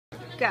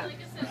Go.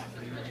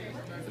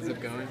 Is it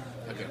going?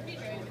 Okay.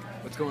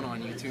 What's going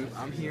on, YouTube?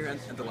 I'm here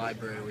at the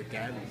library with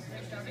Gabby,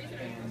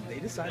 and they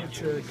decided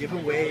to give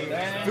away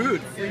food,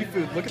 free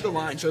food. Look at the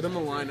line. Show them the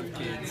line of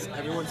kids.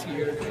 Everyone's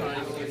here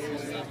trying to get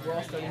food. We're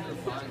all studying for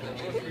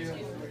finals.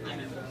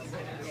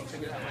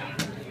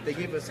 They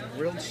gave us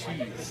grilled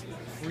cheese,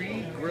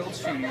 free grilled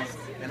cheese,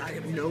 and I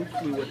have no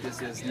clue what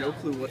this is, no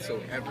clue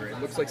whatsoever. It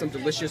looks like some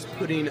delicious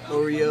pudding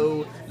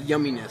Oreo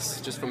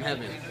yumminess just from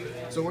heaven.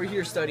 So we're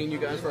here studying, you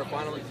guys, for our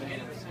final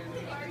exams.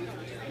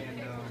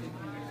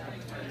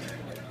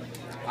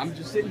 I'm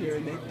just sitting here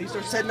and they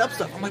start setting up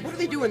stuff. I'm like, what are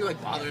they doing? They're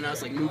like bothering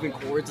us, like moving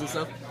cords and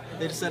stuff.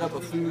 They just set up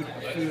a food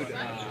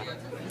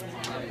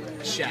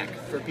shack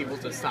for people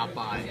to stop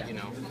by, you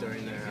know,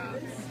 during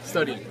their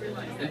studying.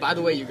 And by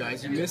the way, you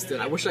guys, you missed it.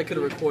 I wish I could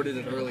have recorded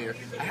it earlier.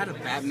 I had a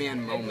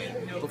Batman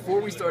moment.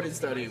 Before we started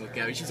studying with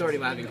Gabby, she's already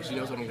laughing because she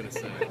knows what I'm going to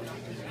say.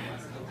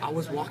 I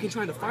was walking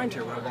trying to find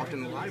her when I walked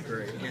in the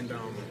library, and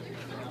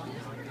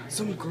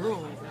some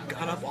girl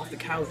got up off the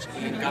couch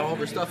and got all of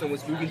her stuff and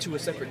was moving to a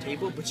separate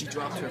table, but she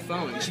dropped her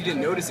phone. She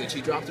didn't notice it.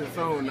 She dropped her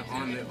phone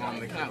on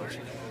the couch.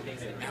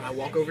 And I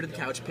walk over to the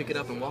couch, pick it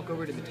up, and walk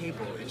over to the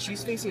table, and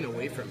she's facing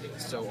away from me,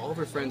 so all of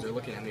her friends are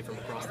looking at me from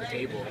across the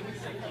table.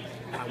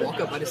 And I walk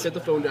up, I just set the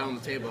phone down on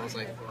the table. I was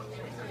like,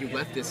 you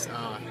left this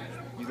on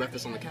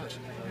the couch.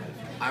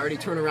 I already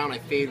turn around, I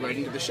fade right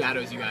into the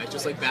shadows, you guys,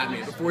 just like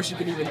Batman, before she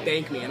could even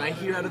thank me. And I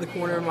hear out of the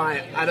corner of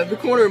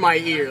my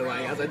ear,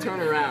 like, as I turn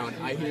around,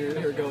 I hear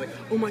her go like,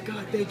 oh my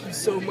god, thank you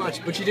so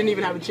much. But she didn't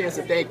even have a chance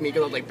to thank me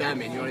because I was like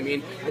Batman, you know what I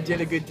mean? I did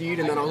a good deed,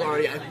 and then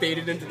I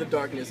faded into the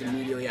darkness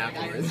immediately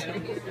afterwards.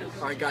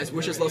 Alright guys,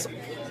 wish us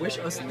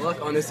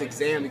luck on this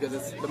exam because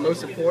it's the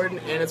most important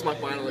and it's my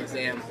final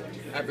exam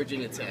at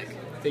Virginia Tech.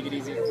 Take it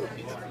easy.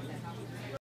 Peace.